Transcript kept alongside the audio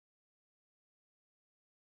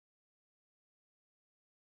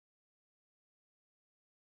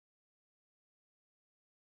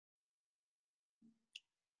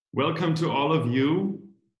Welcome to all of you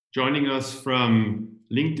joining us from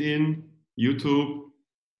LinkedIn, YouTube,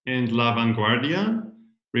 and La Vanguardia.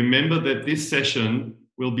 Remember that this session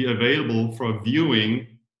will be available for viewing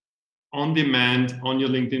on demand on your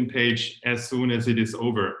LinkedIn page as soon as it is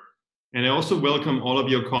over. And I also welcome all of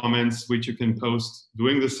your comments, which you can post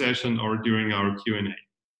during the session or during our Q&A.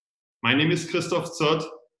 My name is Christoph Zott.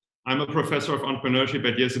 I'm a professor of entrepreneurship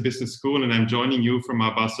at IESE Business School, and I'm joining you from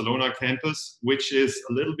our Barcelona campus, which is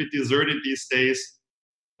a little bit deserted these days,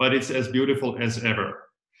 but it's as beautiful as ever.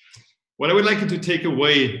 What I would like you to take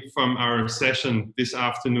away from our session this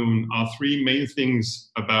afternoon are three main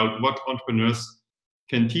things about what entrepreneurs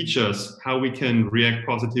can teach us, how we can react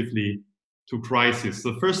positively to crisis.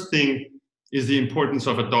 The first thing is the importance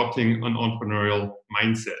of adopting an entrepreneurial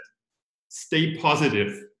mindset. Stay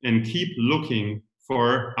positive and keep looking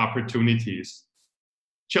for opportunities.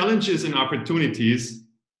 Challenges and opportunities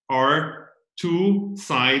are two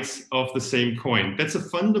sides of the same coin. That's a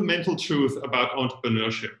fundamental truth about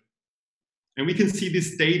entrepreneurship. And we can see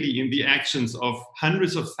this daily in the actions of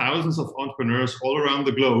hundreds of thousands of entrepreneurs all around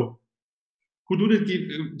the globe who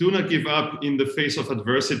do not give up in the face of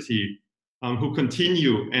adversity, who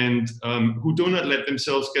continue and who do not let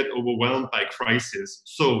themselves get overwhelmed by crisis.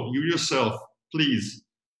 So you yourself, please,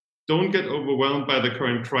 don't get overwhelmed by the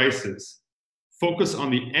current crisis. Focus on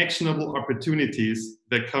the actionable opportunities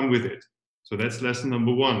that come with it. So that's lesson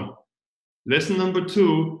number one. Lesson number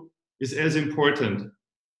two is as important,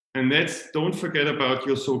 and that's don't forget about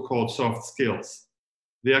your so-called soft skills.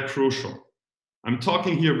 They are crucial. I'm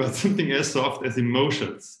talking here about something as soft as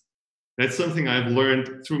emotions. That's something I've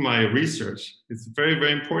learned through my research. It's very,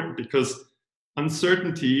 very important because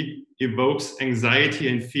uncertainty evokes anxiety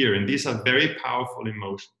and fear, and these are very powerful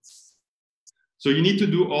emotions. So you need to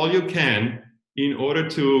do all you can in order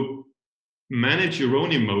to manage your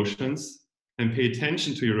own emotions and pay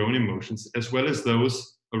attention to your own emotions as well as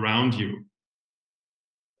those around you.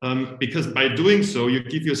 Because by doing so, you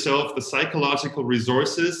give yourself the psychological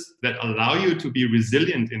resources that allow you to be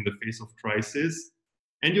resilient in the face of crisis,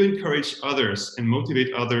 and you encourage others and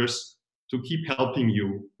motivate others to keep helping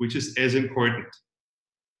you, which is as important.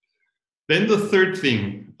 Then the third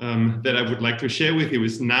thing that I would like to share with you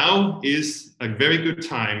is now is a very good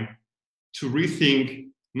time to rethink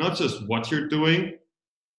not just what you're doing,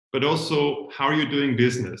 but also how you're doing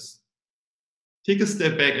business. Take a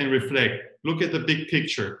step back and reflect. Look at the big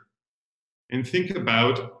picture and think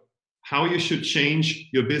about how you should change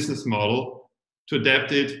your business model to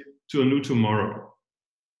adapt it to a new tomorrow.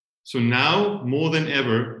 So now, more than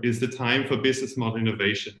ever, is the time for business model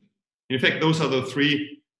innovation. In fact, those are the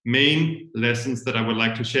three main lessons that I would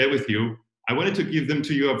like to share with you. I wanted to give them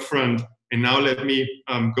to you up front, and now let me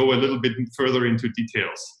go a little bit further into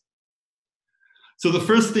details. So the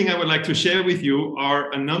first thing I would like to share with you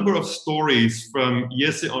are a number of stories from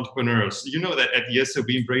IESE entrepreneurs. You know that at IESE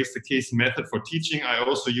we embrace the case method for teaching. I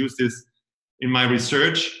also use this in my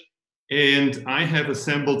research, and I have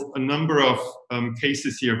assembled a number of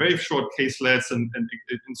cases here, very short caselets and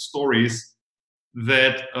stories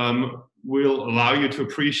that will allow you to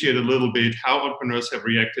appreciate a little bit how entrepreneurs have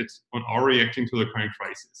reacted or are reacting to the current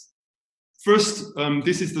crisis. First,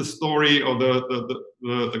 this is the story or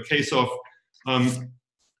the case of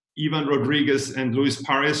Ivan Rodriguez and Luis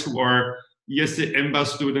Pares, who are IESE EMBA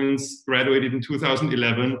students, graduated in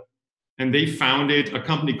 2011, and they founded a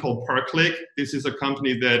company called Parklick. This is a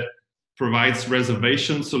company that provides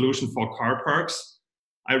reservation solution for car parks.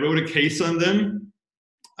 I wrote a case on them.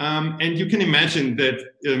 And you can imagine that,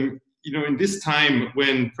 in this time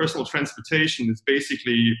when personal transportation is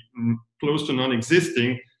basically close to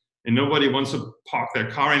non-existing and nobody wants to park their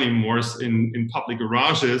car anymore in public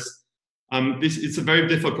garages, it's a very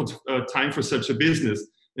difficult time for such a business.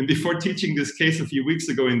 And before teaching this case a few weeks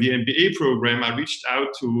ago in the MBA program, I reached out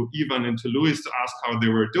to Ivan and to Luis to ask how they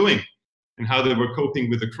were doing and how they were coping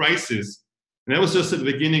with the crisis. And that was just at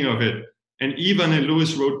the beginning of it. And Ivan and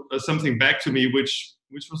Luis wrote something back to me, which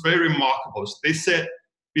was very remarkable. They said,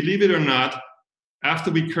 believe it or not, after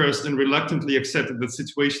we cursed and reluctantly accepted the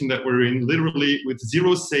situation that we're in, literally with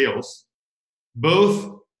zero sales,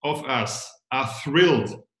 both of us are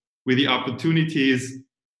thrilled with the opportunities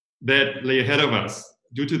that lay ahead of us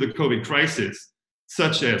due to the COVID crisis,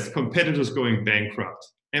 such as competitors going bankrupt,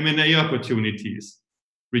 M&A opportunities,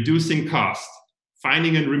 reducing cost,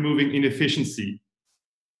 finding and removing inefficiency,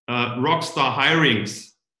 rockstar hirings,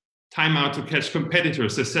 time out to catch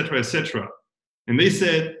competitors, etc., etc. And they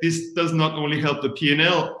said this does not only help the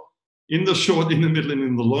P&L in the short, in the middle, and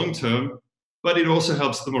in the long term, but it also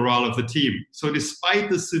helps the morale of the team. So despite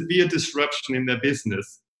the severe disruption in their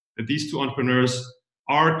business that these two entrepreneurs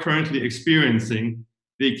are currently experiencing,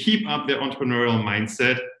 they keep up their entrepreneurial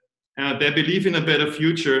mindset, their belief in a better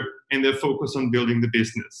future, and their focus on building the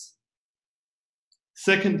business.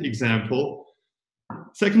 Second example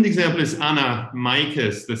is Anna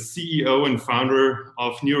Meikes, the CEO and founder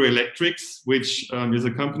of Neuroelectrics, which is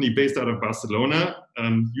a company based out of Barcelona,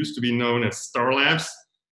 used to be known as Star Labs,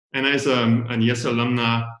 and as an IESE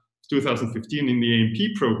alumna 2015 in the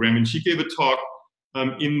AMP program. And she gave a talk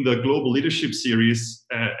in the Global Leadership Series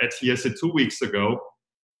at IESE 2 weeks ago.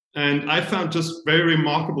 And I found just very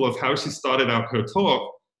remarkable of how she started out her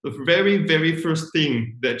talk. The very, very first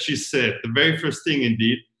thing that she said, the very first thing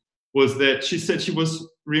indeed, was that she said she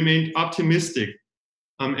remained optimistic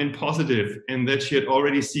and positive, and that she had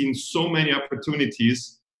already seen so many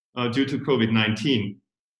opportunities due to COVID-19.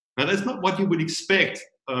 Now, that's not what you would expect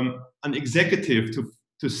an executive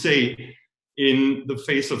to say in the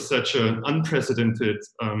face of such an unprecedented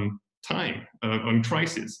time on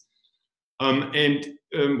crisis.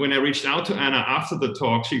 When I reached out to Anna after the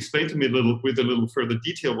talk, she explained to me with a little further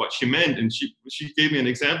detail what she meant, and she gave me an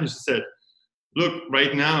example. She said, look,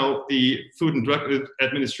 right now, the Food and Drug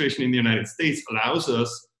Administration in the United States allows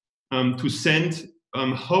us to send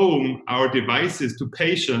home our devices to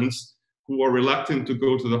patients who are reluctant to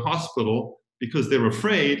go to the hospital because they're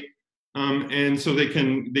afraid, and so they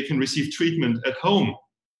can receive treatment at home.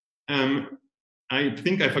 I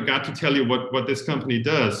think I forgot to tell you what this company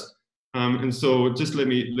does, and so just let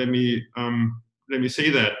me say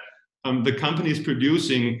that the company is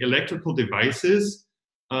producing electrical devices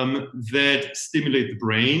that stimulate the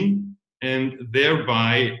brain and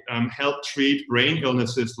thereby help treat brain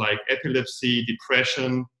illnesses like epilepsy,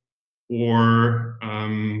 depression, or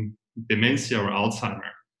dementia or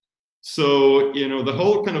Alzheimer. So, the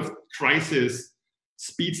whole kind of crisis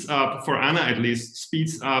speeds up, for Anna at least,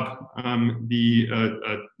 speeds up the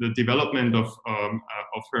development of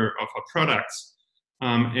her products,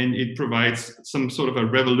 and it provides some sort of a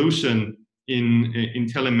revolution in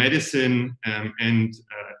telemedicine and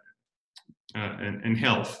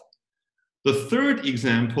health. The third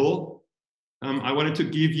example I wanted to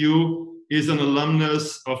give you is an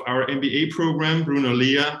alumnus of our MBA program, Bruno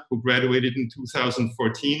Lea, who graduated in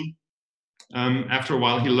 2014. After a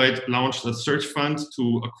while, he launched a search fund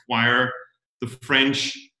to acquire the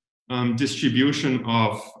French distribution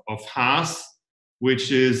of IESE,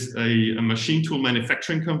 which is a machine tool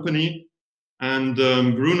manufacturing company. And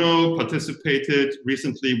Bruno participated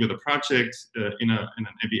recently with a project in an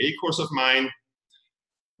MBA course of mine.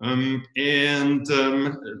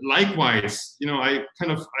 Likewise,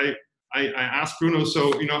 I asked Bruno,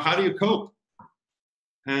 so, how do you cope?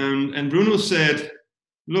 And Bruno said,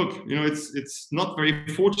 look, it's not very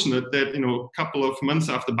fortunate that, a couple of months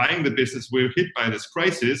after buying the business, we're hit by this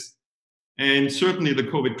crisis. And certainly the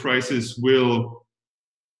COVID crisis will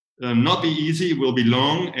not be easy, will be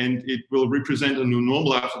long, and it will represent a new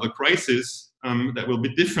normal after the crisis that will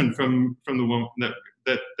be different from the one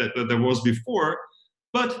that there was before.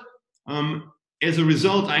 But as a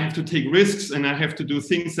result, I have to take risks and I have to do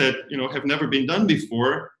things that have never been done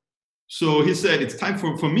before. So he said, it's time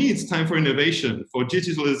for me, it's time for innovation, for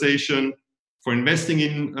digitalization, for investing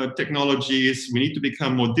in technologies. We need to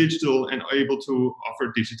become more digital and able to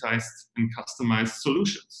offer digitized and customized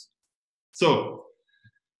solutions. So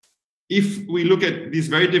if we look at these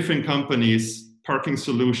very different companies, parking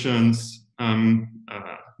solutions,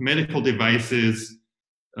 medical devices,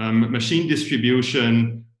 machine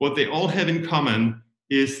distribution, what they all have in common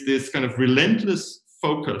is this kind of relentless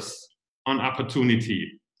focus on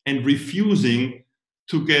opportunity and refusing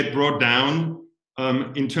to get brought down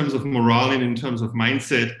in terms of morale and in terms of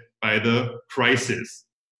mindset by the crisis.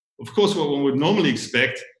 Of course, what one would normally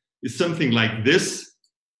expect is something like this,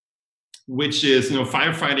 which is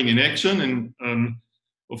firefighting in action. And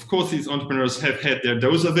of course, these entrepreneurs have had their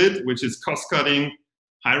dose of it, which is cost cutting,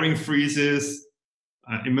 hiring freezes,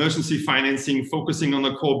 emergency financing, focusing on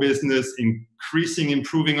the core business,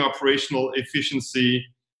 improving operational efficiency,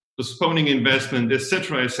 postponing investment,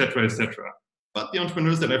 etc., etc., etc. But the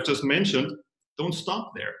entrepreneurs that I've just mentioned don't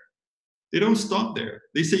stop there. They don't stop there.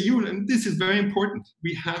 They say, and this is very important.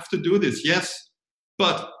 We have to do this, yes,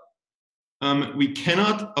 but we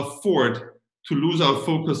cannot afford to lose our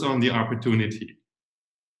focus on the opportunity.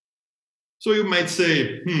 So you might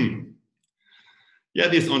say, yeah,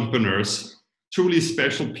 these entrepreneurs, truly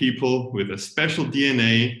special people with a special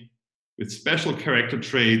DNA, with special character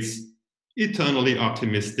traits, eternally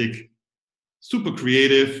optimistic, super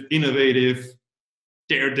creative, innovative,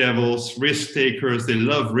 daredevils, risk takers. They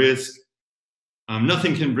love risk.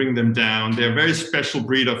 Nothing can bring them down. They're a very special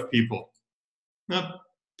breed of people. Now,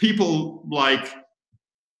 people like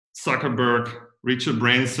Zuckerberg, Richard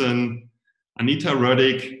Branson, Anita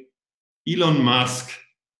Roddick, Elon Musk,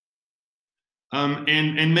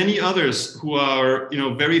 and many others who are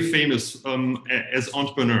very famous as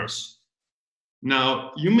entrepreneurs.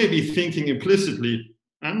 Now, you may be thinking implicitly,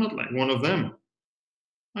 I'm not like one of them.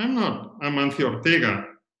 I'm not. I'm Amancio Ortega.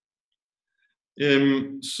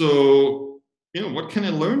 So, what can I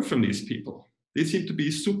learn from these people? They seem to be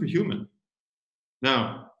superhuman.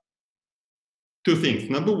 Now, two things.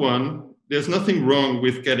 Number one, there's nothing wrong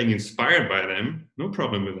with getting inspired by them. No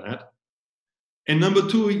problem with that. And number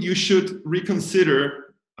two, you should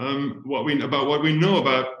reconsider what we know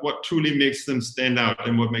about what truly makes them stand out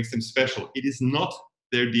and what makes them special. It is not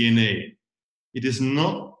their DNA. It is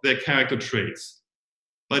not their character traits,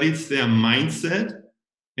 but it's their mindset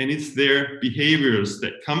and it's their behaviors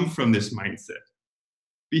that come from this mindset.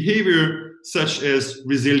 Behavior such as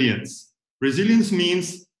resilience. Resilience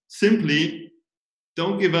means simply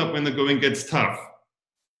don't give up when the going gets tough.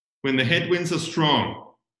 When the headwinds are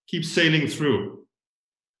strong, keep sailing through.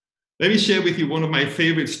 Let me share with you one of my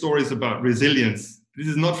favorite stories about resilience. This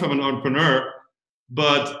is not from an entrepreneur,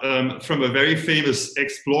 but from a very famous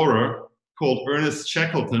explorer called Ernest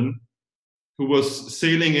Shackleton, who was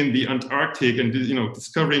sailing in the Antarctic and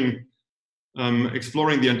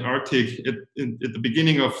exploring the Antarctic at the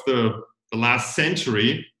beginning of the last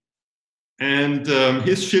century. And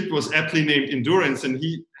his ship was aptly named Endurance, and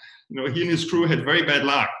he and his crew had very bad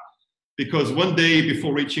luck because one day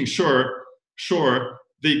before reaching shore,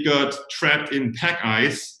 they got trapped in pack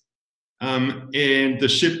ice, and the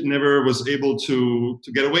ship never was able to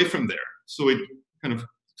get away from there. So it kind of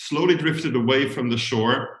slowly drifted away from the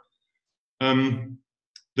shore.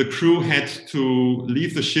 The crew had to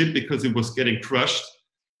leave the ship because it was getting crushed.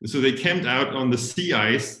 So they camped out on the sea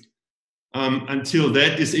ice until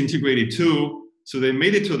that disintegrated too. So they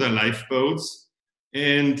made it to their lifeboats,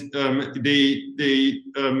 and they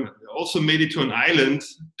also made it to an island,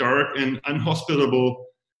 dark and unhospitable,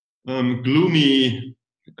 gloomy,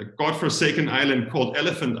 godforsaken island called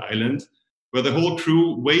Elephant Island, where the whole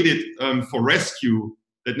crew waited for rescue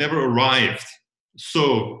that never arrived.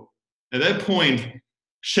 So at that point,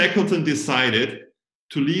 Shackleton decided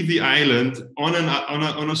to leave the island on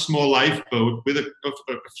a small lifeboat with a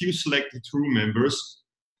few selected crew members.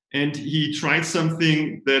 And he tried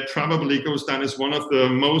something that probably goes down as one of the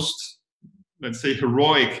most, let's say,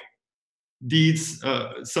 heroic deeds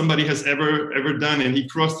somebody has ever done. And he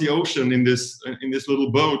crossed the ocean in this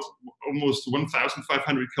little boat, almost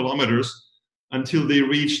 1,500 kilometers, until they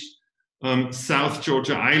reached South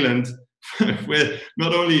Georgia Island, where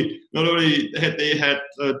not only had they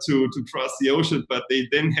to cross the ocean, but they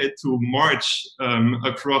then had to march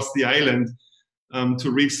across the island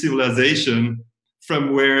to reach civilization,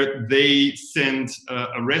 from where they sent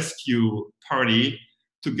a rescue party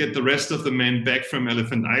to get the rest of the men back from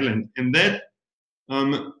Elephant Island. And that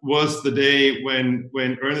was the day when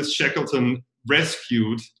Ernest Shackleton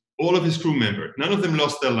rescued all of his crew members. None of them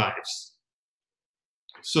lost their lives.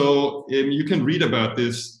 So you can read about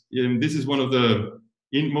this. This is one of the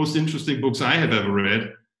most interesting books I have ever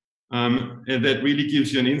read, and that really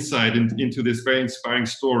gives you an insight into this very inspiring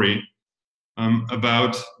story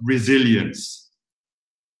about resilience.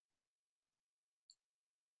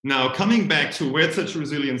 Now, coming back to where such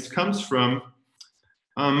resilience comes from,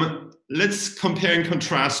 let's compare and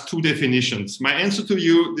contrast two definitions. My answer to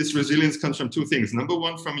you, this resilience comes from two things. Number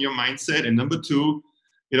one, from your mindset, and number two,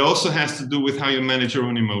 it also has to do with how you manage your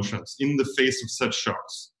own emotions in the face of such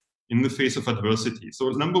shocks, in the face of adversity. So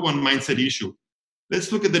number one, mindset issue.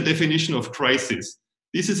 Let's look at the definition of crisis.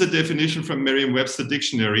 This is a definition from Merriam-Webster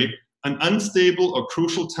Dictionary: an unstable or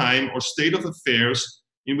crucial time or state of affairs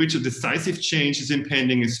in which a decisive change is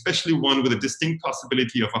impending, especially one with a distinct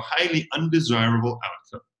possibility of a highly undesirable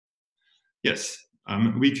outcome. Yes,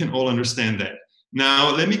 we can all understand that.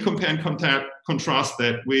 Now, let me compare and contrast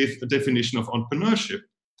that with a definition of entrepreneurship,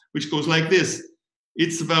 which goes like this.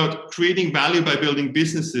 It's about creating value by building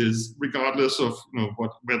businesses, regardless of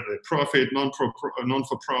whether they profit,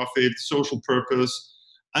 non-for-profit, social purpose,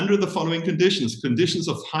 under the following conditions: conditions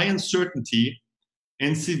of high uncertainty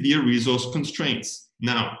and severe resource constraints.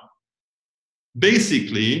 Now,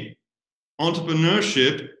 basically,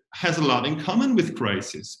 entrepreneurship has a lot in common with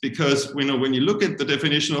crisis, because when you look at the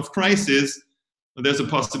definition of crisis, there's a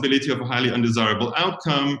possibility of a highly undesirable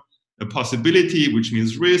outcome, a possibility, which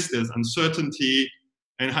means risk, there's uncertainty,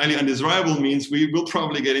 and highly undesirable means we will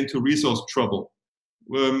probably get into resource trouble.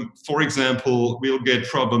 For example, we'll get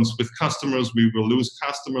problems with customers, we will lose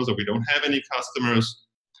customers, or we don't have any customers.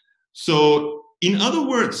 So, in other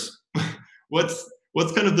words,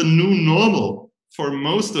 what's kind of the new normal for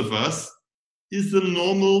most of us is the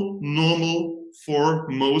normal for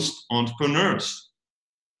most entrepreneurs.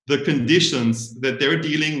 The conditions that they're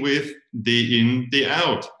dealing with day in, day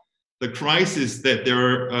out, the crisis that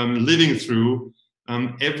they're living through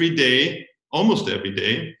every day, almost every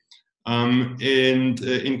day, and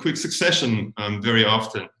in quick succession very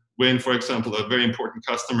often. When, for example, a very important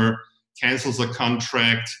customer cancels a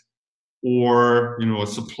contract, or a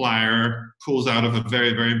supplier pulls out of a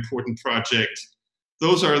very, very important project.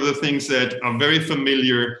 Those are the things that are very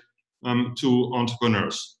familiar to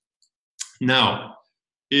entrepreneurs. Now,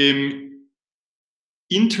 in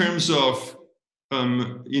terms of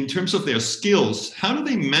their skills, how do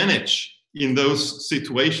they manage in those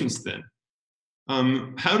situations then?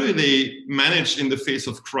 How do they manage in the face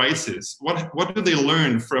of crisis? What do they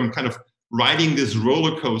learn from kind of riding this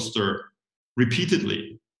roller coaster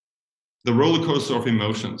repeatedly? The roller coaster of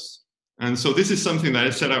emotions. And so this is something that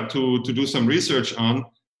I set out to do some research on.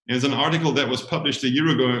 It's an article that was published a year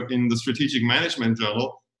ago in the Strategic Management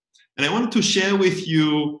Journal. And I wanted to share with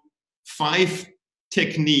you 5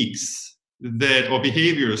 techniques or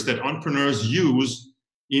behaviors that entrepreneurs use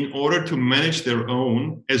in order to manage their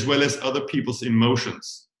own as well as other people's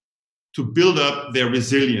emotions, to build up their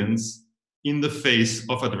resilience in the face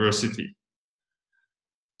of adversity.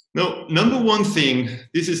 Now, number one thing,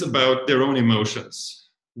 this is about their own emotions.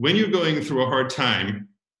 When you're going through a hard time,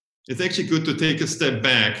 it's actually good to take a step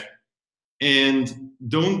back and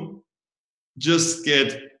don't just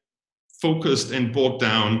get focused and bogged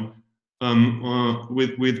down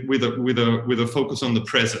with a focus on the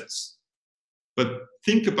presence. But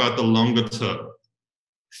think about the longer term.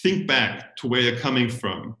 Think back to where you're coming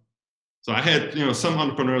from. So I had some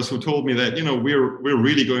entrepreneurs who told me that we're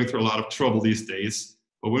really going through a lot of trouble these days.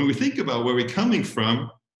 But when we think about where we're coming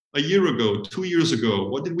from, a year ago, 2 years ago,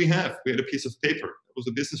 what did we have? We had a piece of paper. That was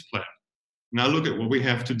a business plan. Now look at what we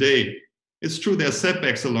have today. It's true there are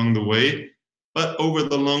setbacks along the way, but over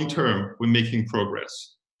the long term, we're making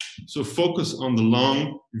progress. So focus on the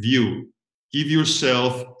long view. Give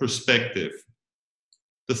yourself perspective.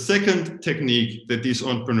 The second technique that these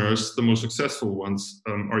entrepreneurs, the most successful ones,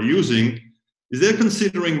 are using is they're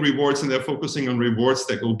considering rewards, and they're focusing on rewards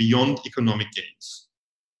that go beyond economic gains.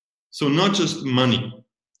 So not just money,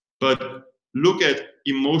 but look at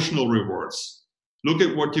emotional rewards. Look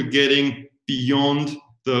at what you're getting beyond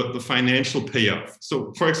the financial payoff.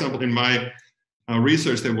 So for example, in my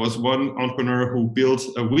research, there was one entrepreneur who built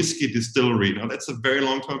a whiskey distillery. Now that's a very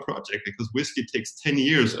long-term project, because whiskey takes 10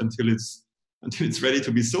 years until it's ready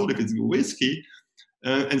to be sold if it's whiskey.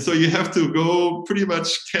 And so you have to go pretty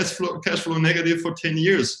much cash flow negative for 10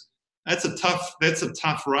 years. That's a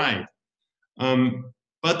tough ride.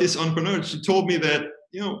 But this entrepreneur, she told me that,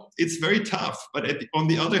 it's very tough, but on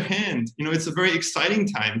the other hand, it's a very exciting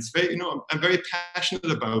time. It's very, I'm very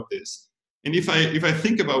passionate about this. And if I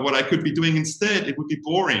think about what I could be doing instead, it would be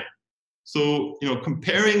boring. So,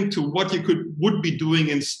 comparing to what you would be doing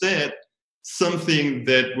instead, something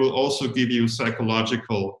that will also give you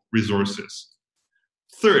psychological resources.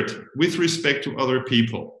 Third, with respect to other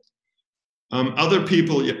people. Other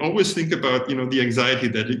people, you always think about, the anxiety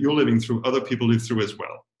that you're living through, other people live through as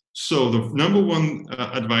well. So the number one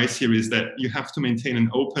advice here is that you have to maintain an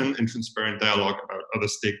open and transparent dialogue about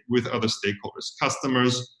with other stakeholders,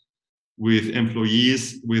 customers, with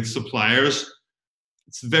employees, with suppliers.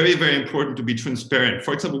 It's very, very important to be transparent.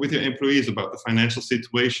 For example, with your employees about the financial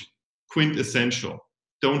situation. Quintessential.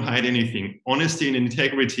 Don't hide anything. Honesty and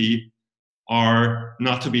integrity are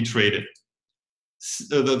not to be traded.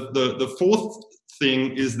 The fourth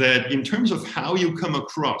thing is that in terms of how you come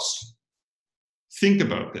across, think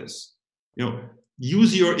about this.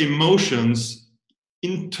 Use your emotions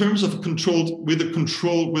in terms of control, with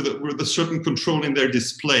a certain control in their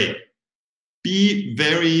display. Be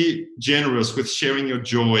very generous with sharing your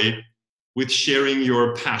joy, with sharing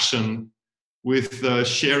your passion, with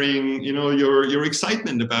sharing, your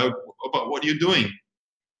excitement about what you're doing.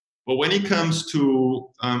 But when it comes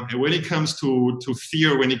to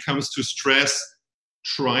fear, when it comes to stress,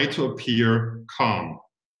 try to appear calm.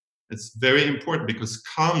 It's very important, because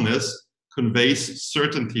calmness conveys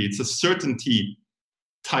certainty. It's a certainty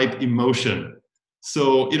type emotion.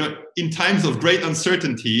 So, in times of great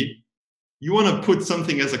uncertainty, you want to put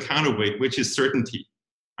something as a counterweight, which is certainty,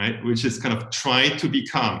 right? Which is kind of try to be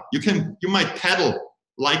calm. You might paddle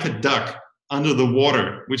like a duck under the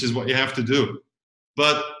water, which is what you have to do.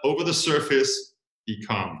 But over the surface, be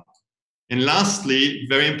calm. And lastly,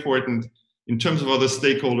 very important, in terms of other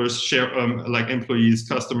stakeholders, like employees,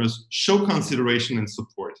 customers, show consideration and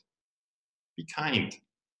support. Be kind.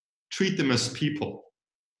 Treat them as people.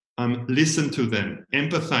 Listen to them.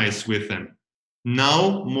 Empathize with them.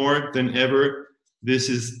 Now more than ever, This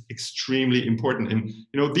is extremely important. And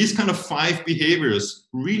these kind of 5 behaviors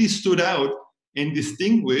really stood out and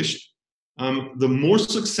distinguished the more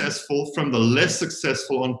successful from the less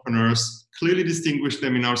successful entrepreneurs, clearly distinguished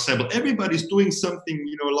them in our sample. Everybody's doing something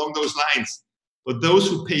along those lines. But those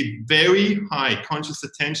who pay very high conscious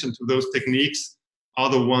attention to those techniques are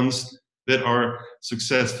the ones that are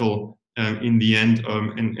successful in the end,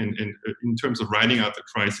 and in terms of riding out the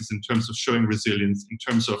crisis, in terms of showing resilience, in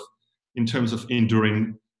terms of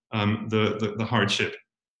enduring the hardship.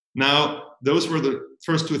 Now, those were the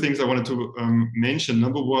first 2 things I wanted to mention.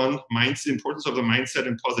 Number 1, the importance of the mindset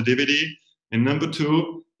and positivity, and number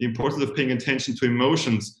 2, the importance of paying attention to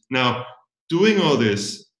emotions. Now, doing all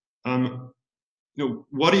this,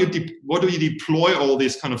 what do you deploy all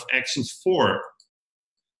these kind of actions for?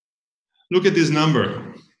 Look at this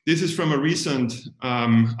number. This is from a recent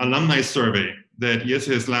alumni survey that IESE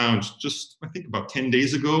has launched just, I think, about 10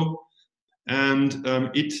 days ago. And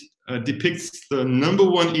it depicts the number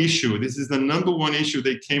 1 issue. This is the number 1 issue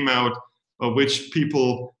that came out of which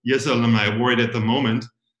people, IESE alumni, are worried at the moment.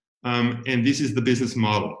 And this is the business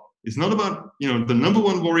model. It's not about, the number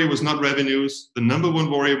 1 worry was not revenues. The number 1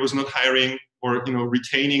 worry was not hiring or,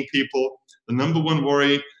 retaining people. The number 1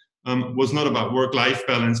 worry was not about work-life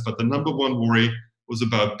balance, but the number 1 worry was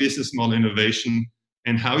about business model innovation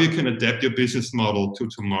and how you can adapt your business model to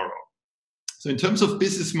tomorrow. So in terms of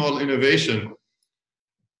business model innovation,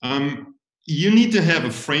 you need to have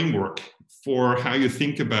a framework for how you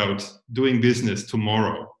think about doing business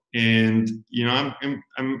tomorrow. And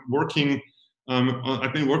I'm working.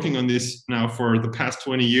 I've been working on this now for the past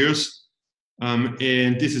 20 years,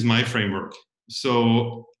 and this is my framework.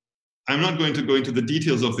 So I'm not going to go into the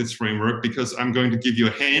details of this framework because I'm going to give you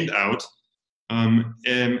a handout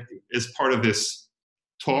as part of this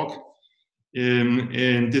talk.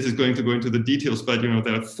 And this is going to go into the details, but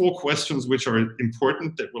there are 4 questions which are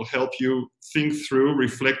important that will help you think through,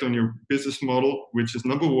 reflect on your business model, which is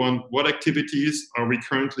number 1, what activities are we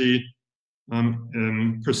currently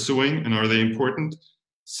pursuing and are they important?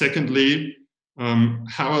 Secondly,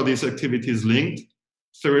 how are these activities linked?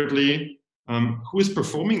 Thirdly, who is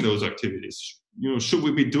performing those activities? Should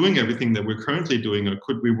we be doing everything that we're currently doing, or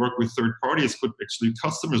could we work with third parties? Could actually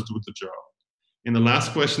customers do the job? And the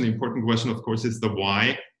last question, the important question, of course, is the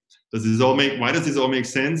why. Why does this all make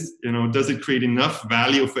sense? Does it create enough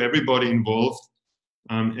value for everybody involved?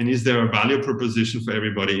 And is there a value proposition for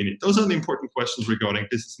everybody in it? Those are the important questions regarding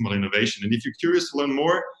business model innovation. And if you're curious to learn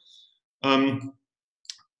more,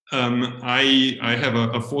 I have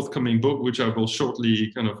a forthcoming book, which I will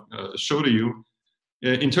shortly kind of show to you.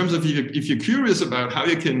 In terms of if you're curious about how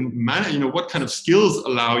you can manage, what kind of skills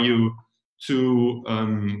allow you to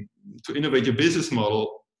innovate your business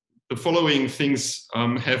model, the following things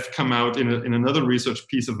have come out in another research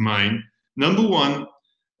piece of mine. Number 1,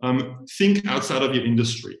 think outside of your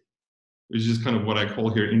industry, which is kind of what I call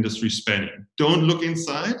here industry spanning. Don't look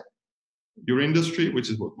inside your industry, which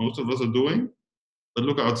is what most of us are doing, but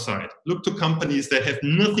look outside. Look to companies that have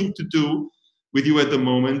nothing to do with you at the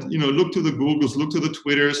moment. Look to the Googles, look to the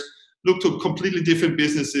Twitters, look to completely different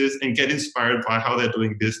businesses and get inspired by how they're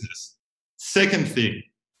doing business. Second thing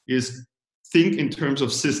is think in terms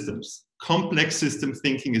of systems. Complex system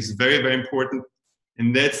thinking is very, very important.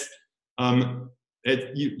 And that's,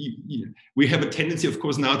 we have a tendency, of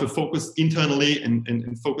course, now to focus internally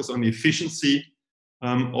and focus on the efficiency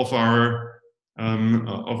of our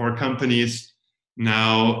companies.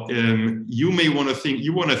 Now, you may want to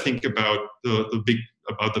think about the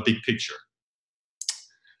big picture.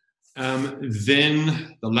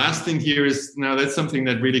 Then the last thing here is, now that's something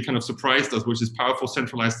that really kind of surprised us, which is powerful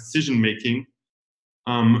centralized decision making.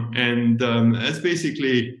 That's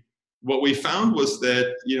basically what we found was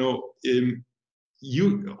that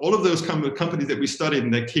all of those companies that we studied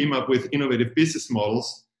and that came up with innovative business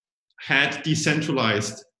models had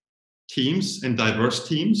decentralized teams and diverse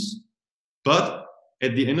teams, but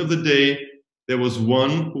at the end of the day, there was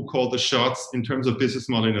one who called the shots in terms of business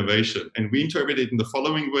model innovation. And we interpret it in the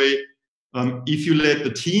following way. If you let the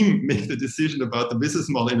team make the decision about the business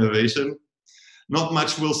model innovation, not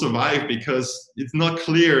much will survive because it's not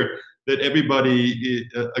clear that everybody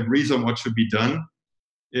agrees on what should be done.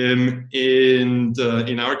 In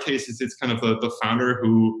our cases, it's kind of the founder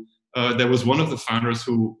who, there was one of the founders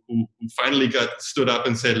who finally stood up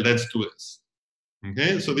and said, let's do this.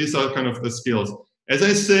 Okay, so these are kind of the skills. As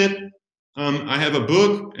I said, I have a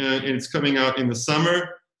book, and it's coming out in the summer.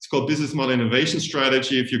 It's called Business Model Innovation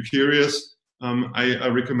Strategy. If you're curious, I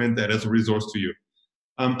recommend that as a resource to you.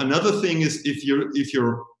 Another thing is if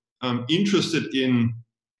you're interested in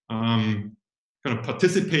kind of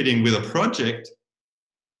participating with a project,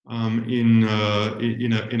 in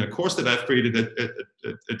a course that I've created at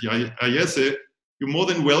the IESE, you're more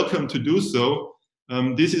than welcome to do so.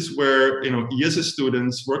 This is where IESE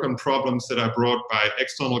students work on problems that are brought by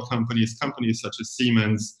external companies such as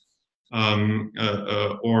Siemens or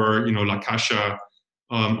La Caixa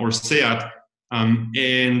or SEAT.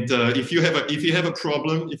 If you have a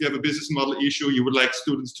problem, if you have a business model issue, you would like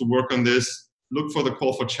students to work on this, look for the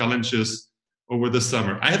call for challenges over the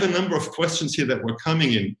summer. I have a number of questions here that were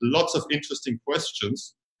coming in, lots of interesting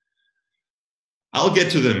questions. I'll get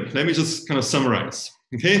to them. Let me just kind of summarize.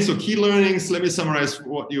 Okay, so key learnings. Let me summarize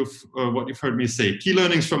what you've heard me say. Key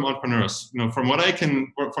learnings from entrepreneurs. From what I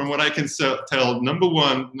can tell, number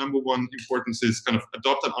one importance is kind of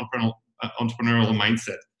adopt an entrepreneurial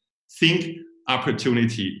mindset. Think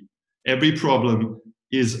opportunity. Every problem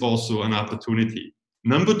is also an opportunity.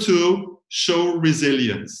 Number two, show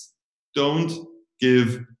resilience. Don't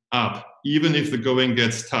give up, even if the going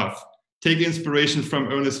gets tough. Take inspiration from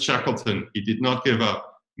Ernest Shackleton. He did not give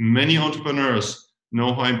up. Many entrepreneurs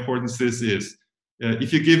know how important this is.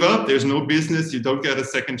 If you give up, there's no business, you don't get a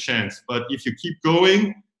second chance. But if you keep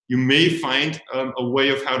going, you may find a way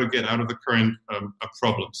of how to get out of the current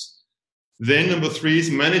problems. Then number three is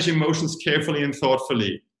manage emotions carefully and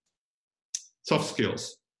thoughtfully. Soft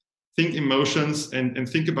skills. Think emotions and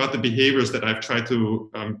think about the behaviors that I've tried to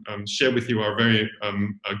share with you are very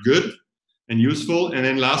good and useful. And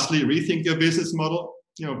then lastly, rethink your business model.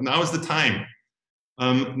 Now is the time.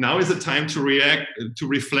 Now is the time to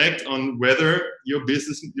reflect on whether your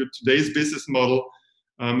today's business model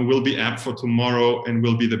will be apt for tomorrow and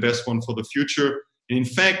will be the best one for the future. And in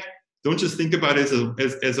fact, don't just think about it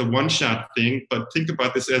as a one-shot thing, but think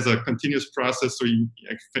about this as a continuous process. So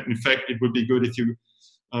in fact, it would be good if you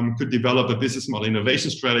could develop a business model innovation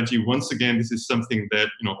strategy. Once again, this is something that,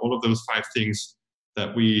 all of those 5 things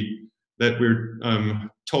that we're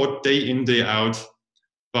taught day in, day out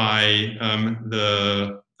by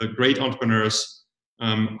the great entrepreneurs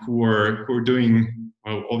who are doing,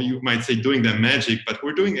 well, or you might say doing their magic, but who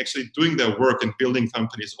are actually doing their work and building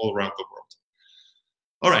companies all around the world.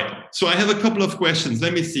 All right, so I have a couple of questions.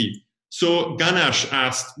 Let me see. So Ganesh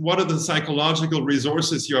asked, what are the psychological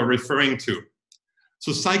resources you are referring to?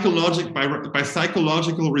 So by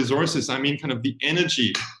psychological resources, I mean kind of the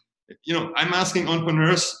energy. I'm asking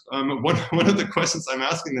entrepreneurs, one of the questions I'm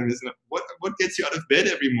asking them is, what gets you out of bed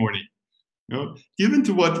every morning? Given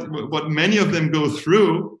to what many of them go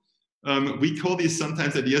through, we call these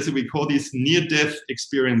sometimes at IESE, we call these near-death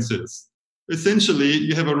experiences. Essentially,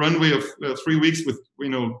 you have a runway of 3 weeks with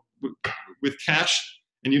cash,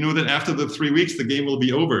 and you know that after the 3 weeks, the game will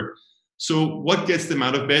be over. So what gets them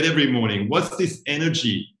out of bed every morning? What's this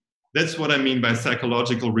energy? That's what I mean by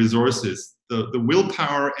psychological resources. The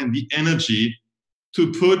willpower and the energy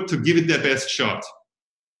to give it their best shot.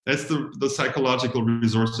 That's the psychological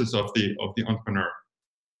resources of the entrepreneur.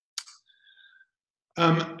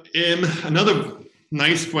 Another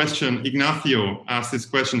nice question. Ignacio asked this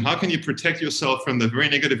question: how can you protect yourself from the very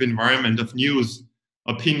negative environment of news,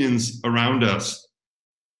 opinions around us?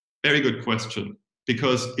 Very good question,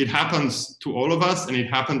 because it happens to all of us, and it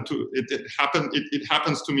happens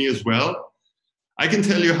to me as well. I can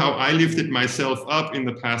tell you how I lifted myself up in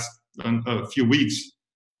the past few weeks.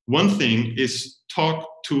 One thing is talk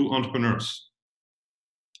to entrepreneurs.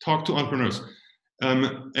 Talk to entrepreneurs.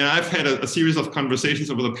 And I've had a series of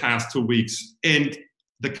conversations over the past 2 weeks, and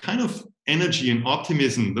the kind of energy and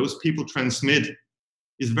optimism those people transmit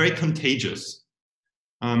is very contagious.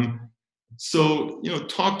 So,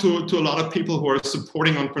 talk to a lot of people who are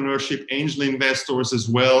supporting entrepreneurship, angel investors as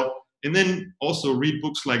well, and then also read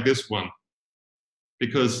books like this one,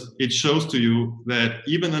 because it shows to you that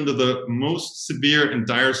even under the most severe and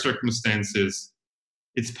dire circumstances,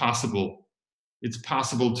 it's possible. It's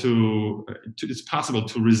possible to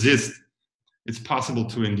resist. It's possible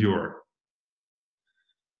to endure.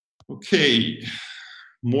 Okay,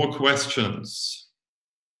 more questions.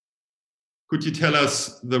 Could you tell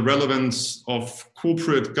us the relevance of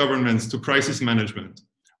corporate governance to crisis management?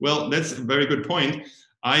 Well, that's a very good point.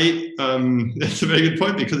 That's a very good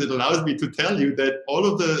point, because it allows me to tell you that all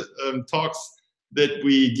of the talks that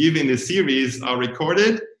we give in this series are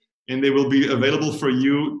recorded, and they will be available for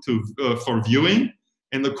you for viewing.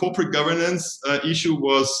 And the corporate governance issue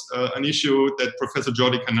was an issue that Professor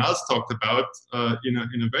Jordi Canals talked about in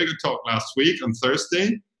a very good talk last week on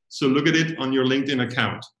Thursday. So look at it on your LinkedIn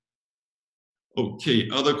account. Okay,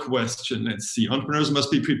 other question. Let's see. Entrepreneurs must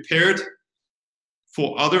be prepared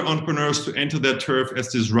for other entrepreneurs to enter their turf as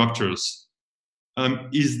disruptors.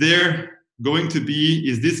 Is this going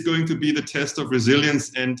to be the test of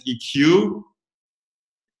resilience and EQ?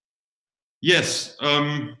 Yes,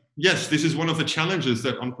 yes, this is one of the challenges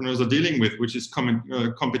that entrepreneurs are dealing with, which is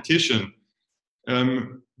competition.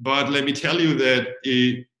 But let me tell you that,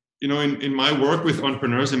 in my work with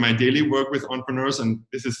entrepreneurs, in my daily work with entrepreneurs, and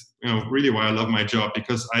this is, really why I love my job,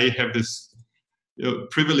 because I have this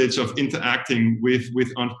privilege of interacting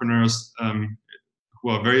with entrepreneurs who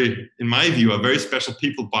are very, in my view, are very special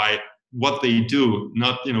people by what they do,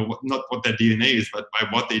 not what their DNA is, but by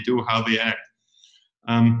what they do, how they act.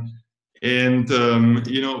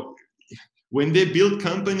 When they build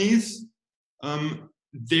companies,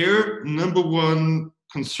 their number one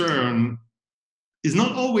concern is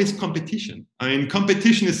not always competition. I mean,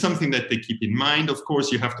 competition is something that they keep in mind. Of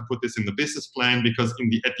course, you have to put this in the business plan, because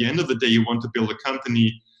at the end of the day, you want to build a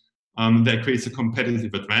company that creates a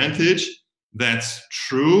competitive advantage. That's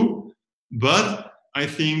true. But I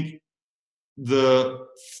think the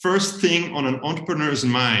first thing on an entrepreneur's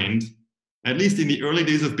mind, at least in the early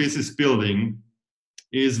days of business building,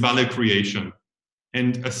 is value creation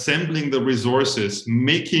and assembling the resources,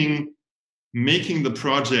 making the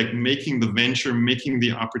project, making the venture, making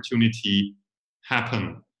the opportunity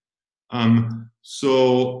happen.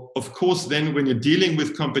 So of course, then when you're dealing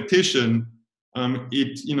with competition,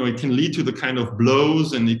 it can lead to the kind of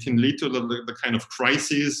blows, and it can lead to the kind of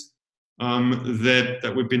crises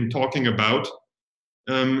that we've been talking about.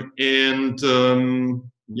 And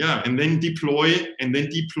then deploy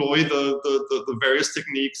the various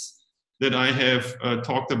techniques that I have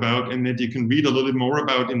talked about, and that you can read a little bit more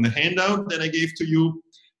about in the handout that I gave to you.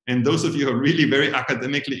 And those of you who are really very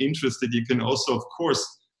academically interested, you can also, of course,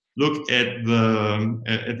 look at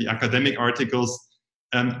the academic articles.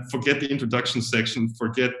 Forget the introduction section,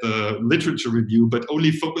 forget the literature review, but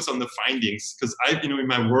only focus on the findings. Because in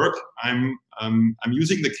my work, I'm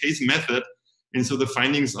using the case method. And so the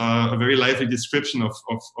findings are a very lively description of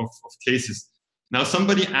cases. Now,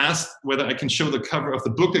 somebody asked whether I can show the cover of the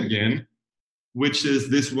book again, which is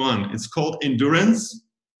this one. It's called Endurance,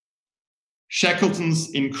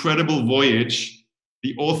 Shackleton's Incredible Voyage.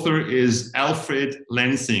 The author is Alfred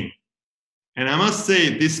Lansing. And I must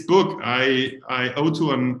say, this book I owe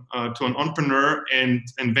to an entrepreneur and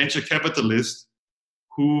venture capitalist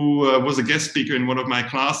who was a guest speaker in one of my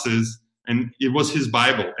classes. And it was his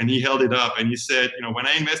Bible, and he held it up and he said, when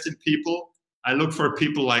I invest in people, I look for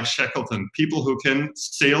people like Shackleton, people who can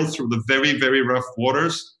sail through the very, very rough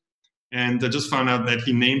waters. And I just found out that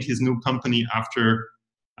he named his new company after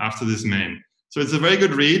this man. So it's a very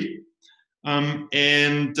good read.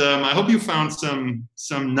 I hope you found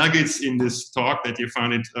some nuggets in this talk, that you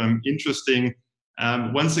found it interesting.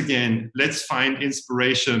 Once again, let's find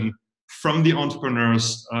inspiration from the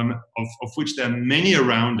entrepreneurs, of which there are many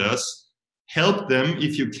around us. Help them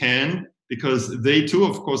if you can, because they too,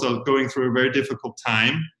 of course, are going through a very difficult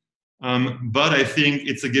time. But I think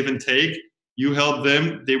it's a give and take. You help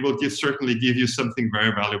them, they will certainly give you something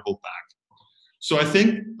very valuable back. So I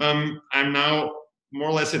think I'm now more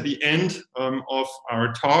or less at the end of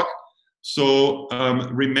our talk. So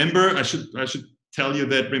remember, I should tell you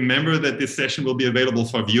that, remember that this session will be available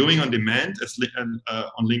for viewing on demand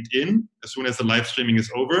on LinkedIn as soon as the live streaming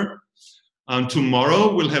is over.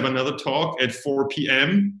 Tomorrow we'll have another talk at 4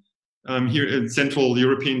 p.m. Here in Central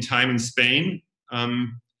European time in Spain.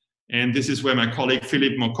 And this is where my colleague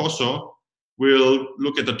Philip Mocoso will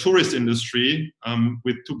look at the tourist industry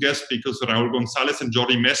with two guest speakers, Raul Gonzalez and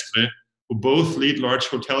Jordi Mestre, who both lead large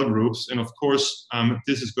hotel groups. And of course,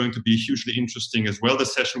 this is going to be hugely interesting as well. The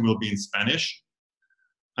session will be in Spanish.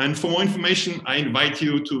 And for more information, I invite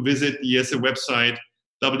you to visit the IESE website,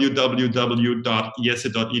 www.iese.edu,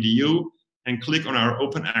 and click on our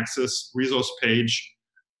open access resource page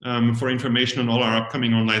for information on all our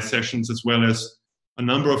upcoming online sessions, as well as a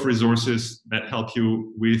number of resources that help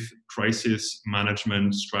you with crisis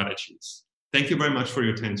management strategies. Thank you very much for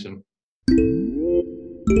your attention.